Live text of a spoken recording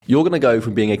You're going to go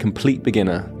from being a complete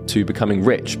beginner to becoming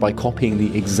rich by copying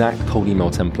the exact cold email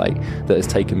template that has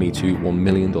taken me to $1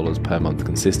 million per month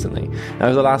consistently. Now,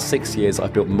 over the last 6 years,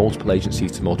 I've built multiple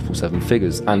agencies to multiple seven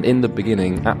figures, and in the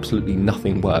beginning, absolutely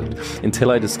nothing worked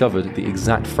until I discovered the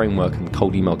exact framework and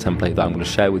cold email template that I'm going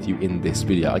to share with you in this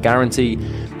video. I guarantee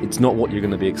it's not what you're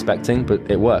going to be expecting, but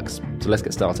it works. So let's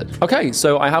get started. Okay,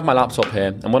 so I have my laptop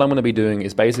here, and what I'm going to be doing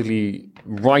is basically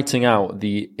writing out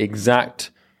the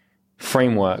exact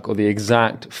framework or the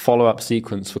exact follow-up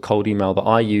sequence for cold email that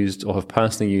I used or have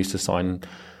personally used to sign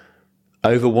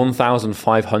over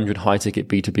 1,500 high-ticket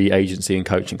B2B agency and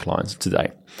coaching clients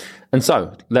today. And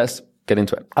so let's get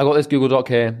into it. I've got this Google Doc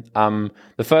here.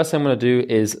 The first thing I'm going to do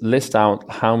is list out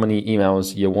how many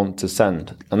emails you want to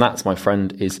send. And that's, my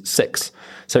friend, is 6.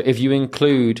 So if you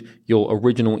include your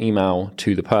original email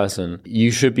to the person,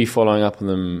 you should be following up on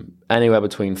them anywhere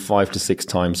between 5 to 6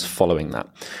 times following that.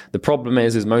 The problem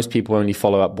is most people only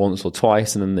follow up once or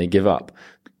twice and then they give up.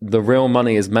 The real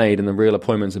money is made and the real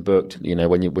appointments are booked,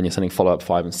 when you're sending follow-up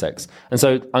 5 and 6. And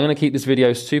so I'm going to keep this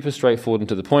video super straightforward and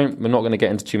to the point. We're not going to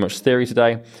get into too much theory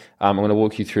today. I'm going to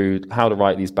walk you through how to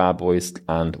write these bad boys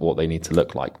and what they need to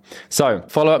look like. So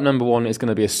follow-up number 1 is going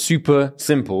to be a super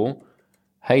simple,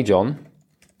 hey John,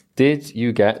 did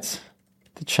you get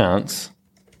the chance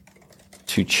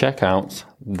to check out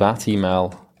that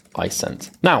email I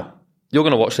sent? Now, you're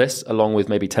going to watch this along with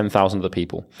maybe 10,000 other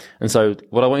people. And so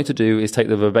what I want you to do is take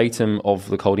the verbatim of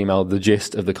the cold email, the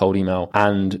gist of the cold email,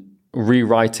 and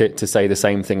rewrite it to say the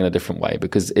same thing in a different way.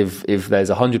 Because if there's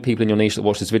 100 people in your niche that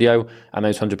watch this video and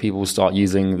those 100 people start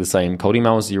using the same cold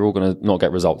emails, you're all going to not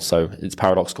get results. So it's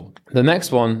paradoxical. The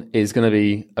next one is going to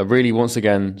be a really, once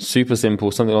again, super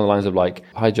simple, something along the lines of like,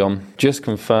 hi John, just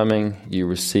confirming you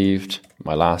received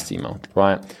my last email,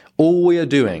 right? All we are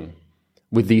doing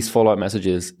with these follow-up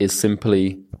messages is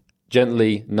simply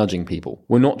gently nudging people.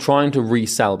 We're not trying to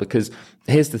resell, because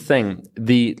here's the thing,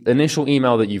 the initial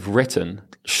email that you've written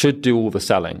should do all the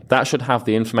selling. That should have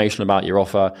the information about your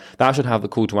offer. That should have the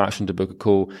call to action to book a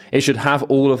call. It should have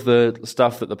all of the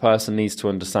stuff that the person needs to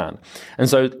understand. And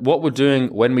so what we're doing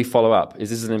when we follow up is,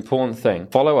 this is an important thing.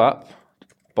 Follow up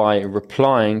by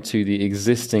replying to the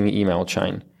existing email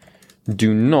chain.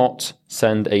 Do not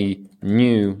send a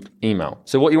new email.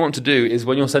 So what you want to do is,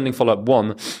 when you're sending follow-up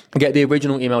 1, get the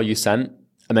original email you sent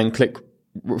and then click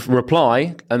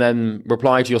reply, and then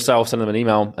reply to yourself, send them an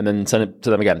email, and then send it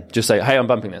to them again. Just say, hey, I'm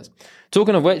bumping this.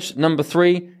 Talking of which, number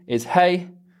 3 is, hey,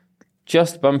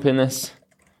 just bumping this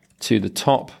to the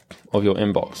top of your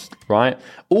inbox, right?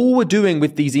 All we're doing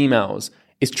with these emails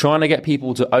is trying to get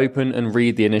people to open and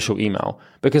read the initial email,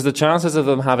 because the chances of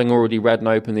them having already read and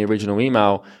opened the original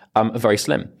email are very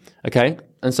slim, okay?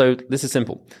 And so this is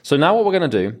simple. So now what we're going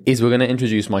to do is we're going to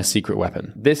introduce my secret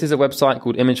weapon. This is a website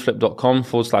called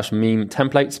imageflip.com/meme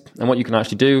templates. And what you can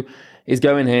actually do is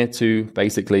go in here to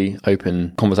basically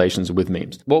open conversations with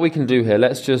memes. What we can do here,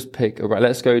 let's just pick,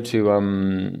 let's go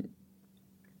to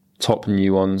top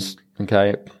new ones,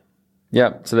 okay?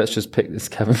 Yeah, so let's just pick this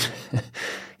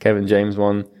Kevin James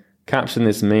one, caption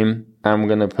this meme, and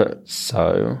we're going to put,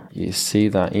 so you see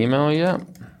that email yet?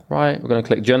 Right, we're going to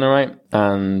click generate,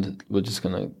 and we're just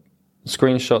going to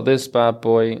screenshot this bad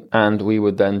boy, and we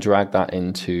would then drag that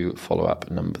into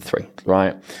follow-up number 3,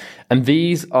 right? And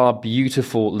these are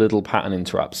beautiful little pattern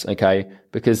interrupts, okay?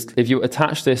 Because if you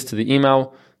attach this to the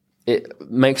email, it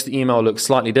makes the email look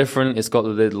slightly different. It's got the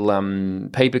little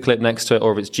paperclip next to it,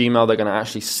 or if it's Gmail, they're going to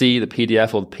actually see the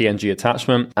PDF or the PNG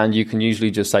attachment, and you can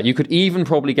usually just say, you could even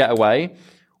probably get away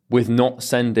with not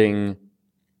sending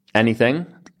anything,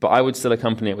 but I would still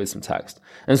accompany it with some text.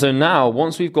 And so now,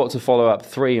 once we've got to follow up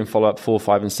 3 and follow up 4,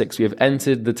 5, and 6, we have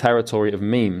entered the territory of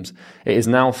memes. It is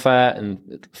now fair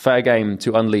game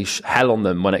to unleash hell on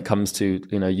them when it comes to,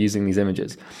 using these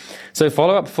images. So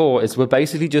follow up 4 is, we're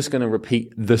basically just going to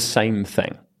repeat the same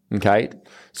thing. Okay.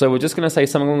 So we're just going to say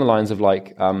something along the lines of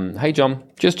like, hey John,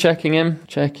 just checking in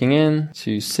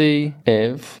to see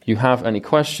if you have any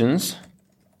questions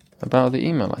about the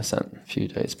email I sent a few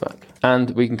days back. And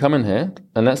we can come in here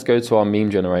and let's go to our meme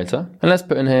generator and let's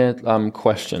put in here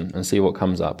question and see what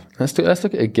comes up. Let's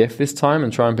look at a GIF this time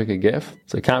and try and pick a GIF.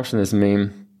 So caption this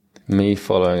meme, me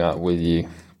following up with you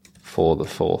for the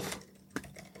 4th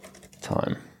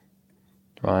time,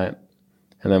 right?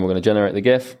 And then we're going to generate the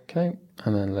GIF, okay?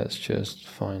 And then let's just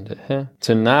find it here.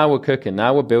 So now we're cooking.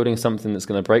 Now we're building something that's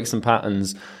going to break some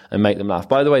patterns and make them laugh.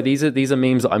 By the way, these are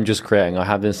memes that I'm just creating. I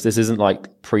have this isn't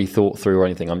like pre-thought through or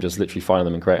anything. I'm just literally finding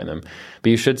them and creating them. But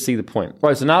you should see the point.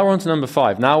 Right, so now we're on to number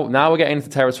 5. Now we're getting into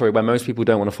territory where most people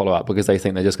don't want to follow up because they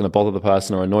think they're just going to bother the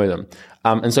person or annoy them.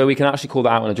 And so we can actually call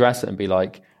that out and address it and be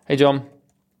like, hey, John,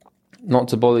 not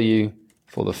to bother you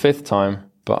for the 5th time,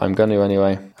 but I'm going to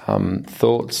anyway.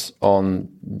 Thoughts on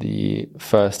the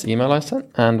first email I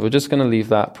sent, and we're just going to leave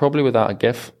that probably without a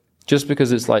GIF, just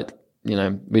because it's like, we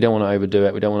don't want to overdo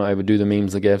it. We don't want to overdo the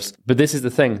memes, the GIFs. But this is the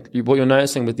thing. What you're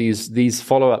noticing with these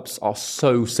follow-ups are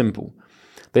so simple.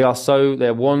 They're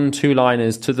 1-2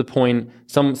 liners to the point,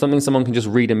 something someone can just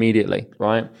read immediately,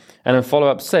 right? And in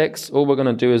follow-up 6, all we're going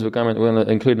to do is we're going to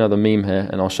include another meme here,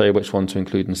 and I'll show you which one to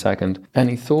include in a second.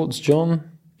 Any thoughts, John?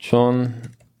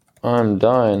 John, I'm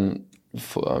dying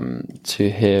to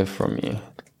hear from you.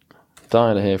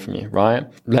 Dying to hear from you, right?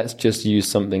 Let's just use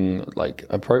something like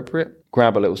appropriate.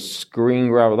 Grab a little screen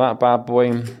grab of that bad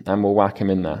boy, and we'll whack him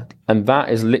in there. And that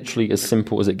is literally as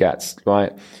simple as it gets,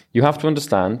 right? You have to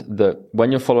understand that when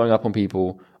you're following up on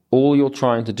people, all you're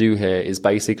trying to do here is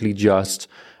basically just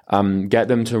get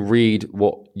them to read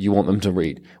what you want them to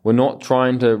read. We're not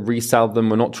trying to resell them.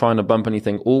 We're not trying to bump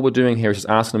anything. All we're doing here is just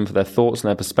asking them for their thoughts and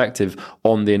their perspective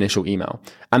on the initial email.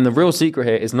 And the real secret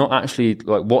here is not actually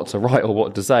like what to write or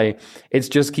what to say. It's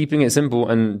just keeping it simple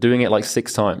and doing it like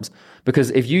 6 times.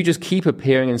 Because if you just keep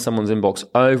appearing in someone's inbox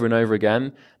over and over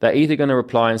again, they're either going to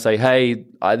reply and say, hey,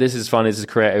 this is fun, this is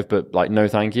creative, but like, no,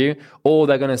 thank you. Or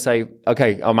they're going to say,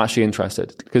 okay, I'm actually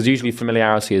interested. Because usually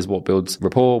familiarity is what builds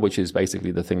rapport, which is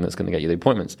basically the thing that's going to get you the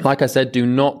appointments. Like I said, do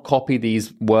not copy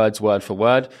these words word for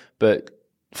word, but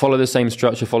follow the same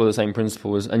structure, follow the same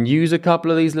principles, and use a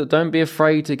couple of these. Don't be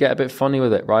afraid to get a bit funny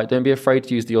with it, right? Don't be afraid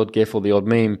to use the odd GIF or the odd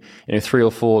meme, 3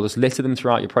 or 4, just litter them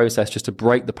throughout your process just to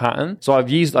break the pattern. So I've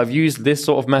used this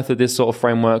sort of method, this sort of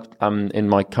framework in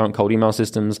my current cold email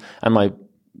systems and my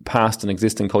past and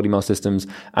existing cold email systems,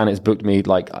 and it's booked me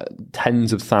like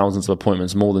tens of thousands of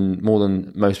appointments, more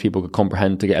than most people could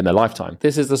comprehend to get in their lifetime.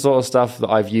 This is the sort of stuff that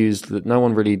I've used that no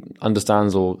one really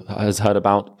understands or has heard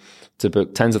about to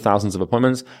book tens of thousands of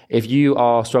appointments. If you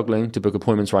are struggling to book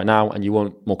appointments right now and you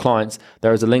want more clients,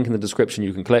 there is a link in the description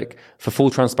you can click. For full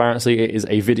transparency, it is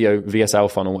a video VSL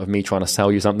funnel of me trying to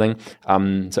sell you something.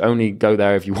 So only go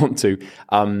there if you want to.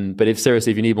 But if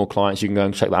you need more clients, you can go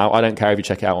and check that out. I don't care if you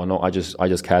check it out or not. I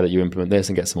just care that you implement this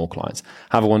and get some more clients.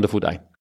 Have a wonderful day.